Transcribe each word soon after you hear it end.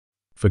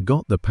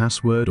Forgot the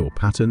password or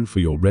pattern for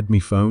your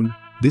Redmi phone?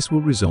 This will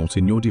result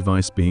in your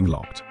device being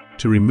locked.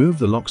 To remove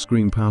the lock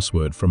screen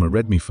password from a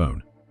Redmi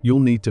phone,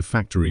 you'll need to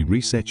factory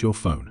reset your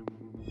phone.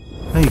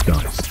 Hey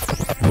guys,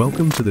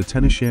 welcome to the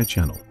Tenorshare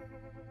channel.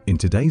 In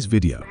today's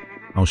video,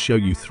 I'll show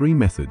you 3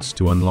 methods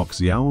to unlock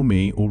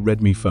Xiaomi or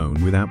Redmi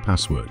phone without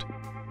password.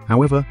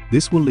 However,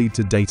 this will lead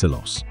to data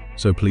loss,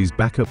 so please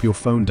back up your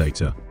phone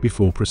data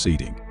before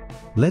proceeding.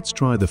 Let's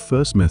try the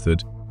first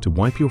method to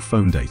wipe your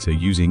phone data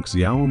using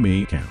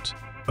Xiaomi account.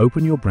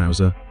 Open your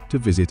browser to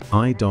visit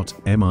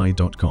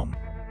i.mi.com.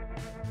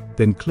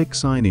 Then click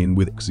Sign in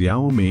with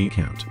Xiaomi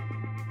account.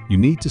 You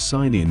need to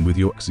sign in with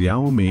your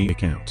Xiaomi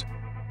account.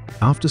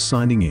 After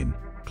signing in,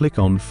 click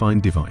on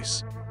Find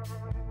Device.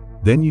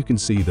 Then you can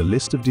see the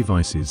list of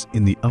devices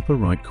in the upper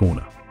right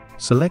corner.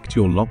 Select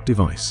your locked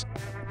device.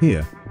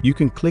 Here, you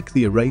can click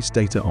the Erase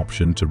Data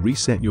option to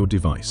reset your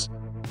device,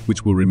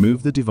 which will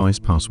remove the device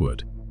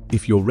password.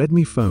 If your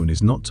Redmi phone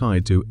is not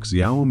tied to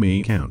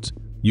Xiaomi account,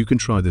 you can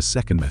try the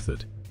second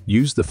method.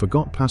 Use the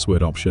Forgot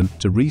Password option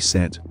to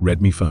reset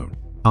Redmi phone.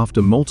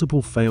 After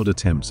multiple failed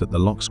attempts at the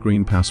lock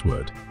screen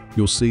password,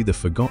 you'll see the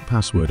Forgot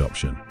Password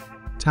option.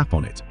 Tap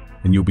on it,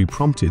 and you'll be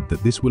prompted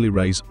that this will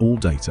erase all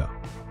data.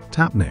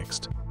 Tap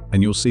Next,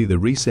 and you'll see the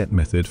reset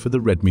method for the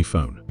Redmi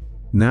phone.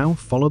 Now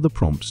follow the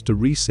prompts to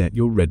reset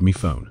your Redmi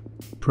phone.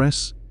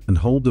 Press and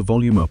hold the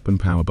volume up and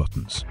power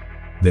buttons.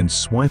 Then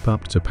swipe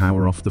up to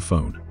power off the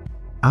phone.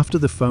 After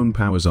the phone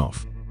powers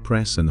off,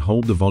 press and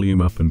hold the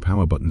volume up and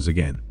power buttons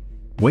again.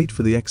 Wait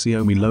for the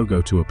Xiaomi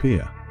logo to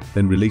appear,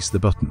 then release the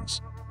buttons.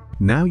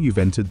 Now you've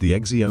entered the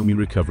Xiaomi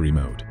recovery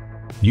mode.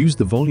 Use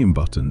the volume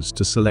buttons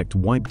to select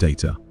Wipe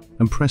Data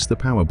and press the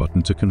power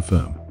button to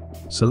confirm.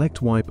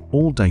 Select Wipe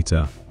All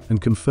Data and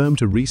confirm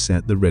to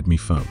reset the Redmi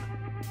phone.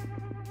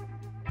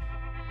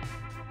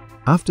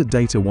 After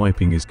data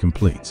wiping is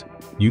complete,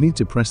 you need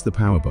to press the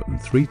power button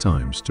 3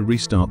 times to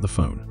restart the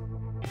phone.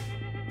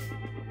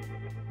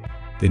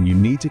 Then you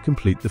need to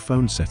complete the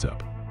phone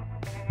setup.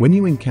 When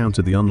you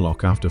encounter the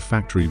Unlock After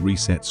Factory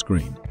Reset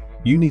screen,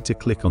 you need to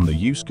click on the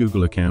Use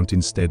Google Account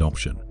Instead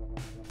option.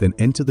 Then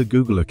enter the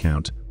Google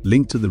account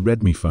linked to the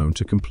Redmi phone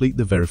to complete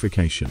the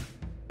verification.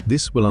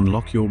 This will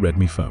unlock your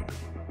Redmi phone.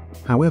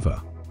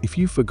 However, if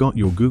you forgot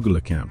your Google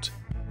account,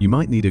 you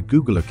might need a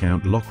Google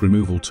account lock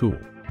removal tool.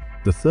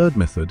 The third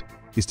method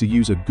is to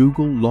use a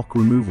Google lock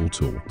removal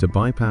tool to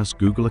bypass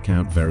Google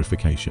account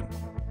verification.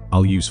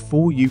 I'll use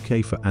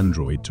 4UK for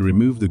Android to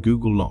remove the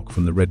Google lock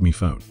from the Redmi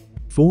phone.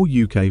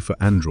 4UK for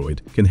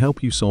Android can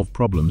help you solve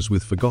problems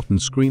with forgotten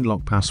screen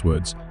lock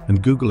passwords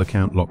and Google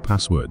account lock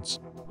passwords.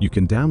 You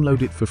can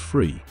download it for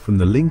free from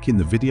the link in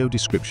the video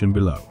description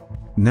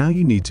below. Now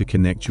you need to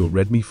connect your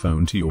Redmi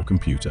phone to your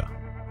computer.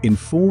 In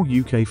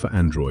 4UK for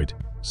Android,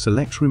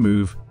 select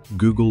Remove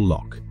Google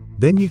Lock.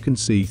 Then you can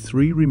see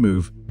 3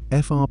 Remove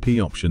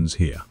FRP options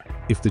here.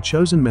 If the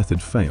chosen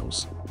method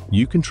fails,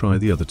 you can try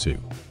the other 2.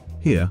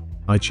 Here,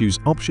 I choose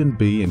option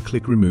B and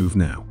click Remove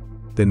Now.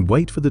 Then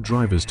wait for the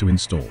drivers to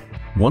install.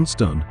 Once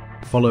done,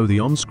 follow the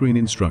on-screen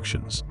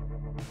instructions.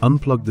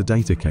 Unplug the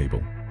data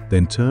cable,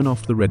 then turn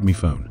off the Redmi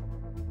phone.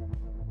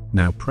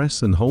 Now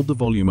press and hold the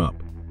volume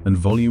up and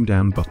volume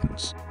down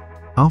buttons.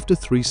 After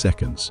 3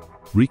 seconds,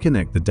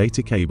 reconnect the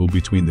data cable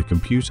between the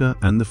computer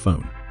and the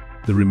phone.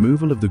 The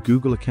removal of the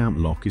Google account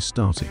lock is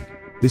starting.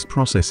 This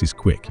process is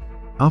quick.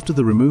 After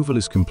the removal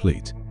is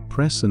complete,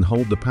 press and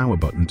hold the power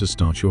button to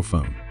start your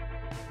phone.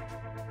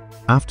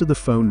 After the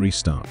phone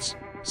restarts,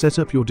 set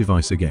up your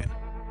device again.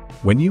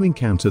 When you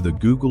encounter the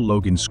Google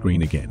login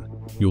screen again,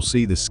 you'll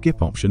see the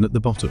skip option at the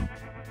bottom.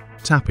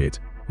 Tap it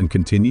and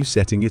continue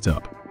setting it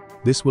up.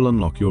 This will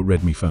unlock your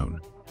Redmi phone.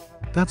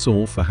 That's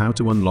all for how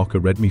to unlock a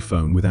Redmi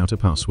phone without a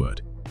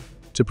password.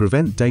 To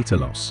prevent data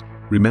loss,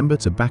 remember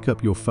to back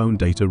up your phone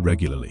data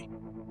regularly.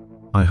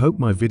 I hope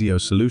my video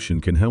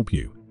solution can help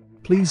you.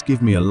 Please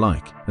give me a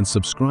like and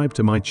subscribe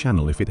to my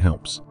channel if it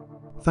helps.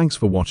 Thanks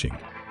for watching,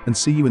 and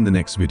see you in the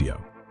next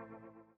video.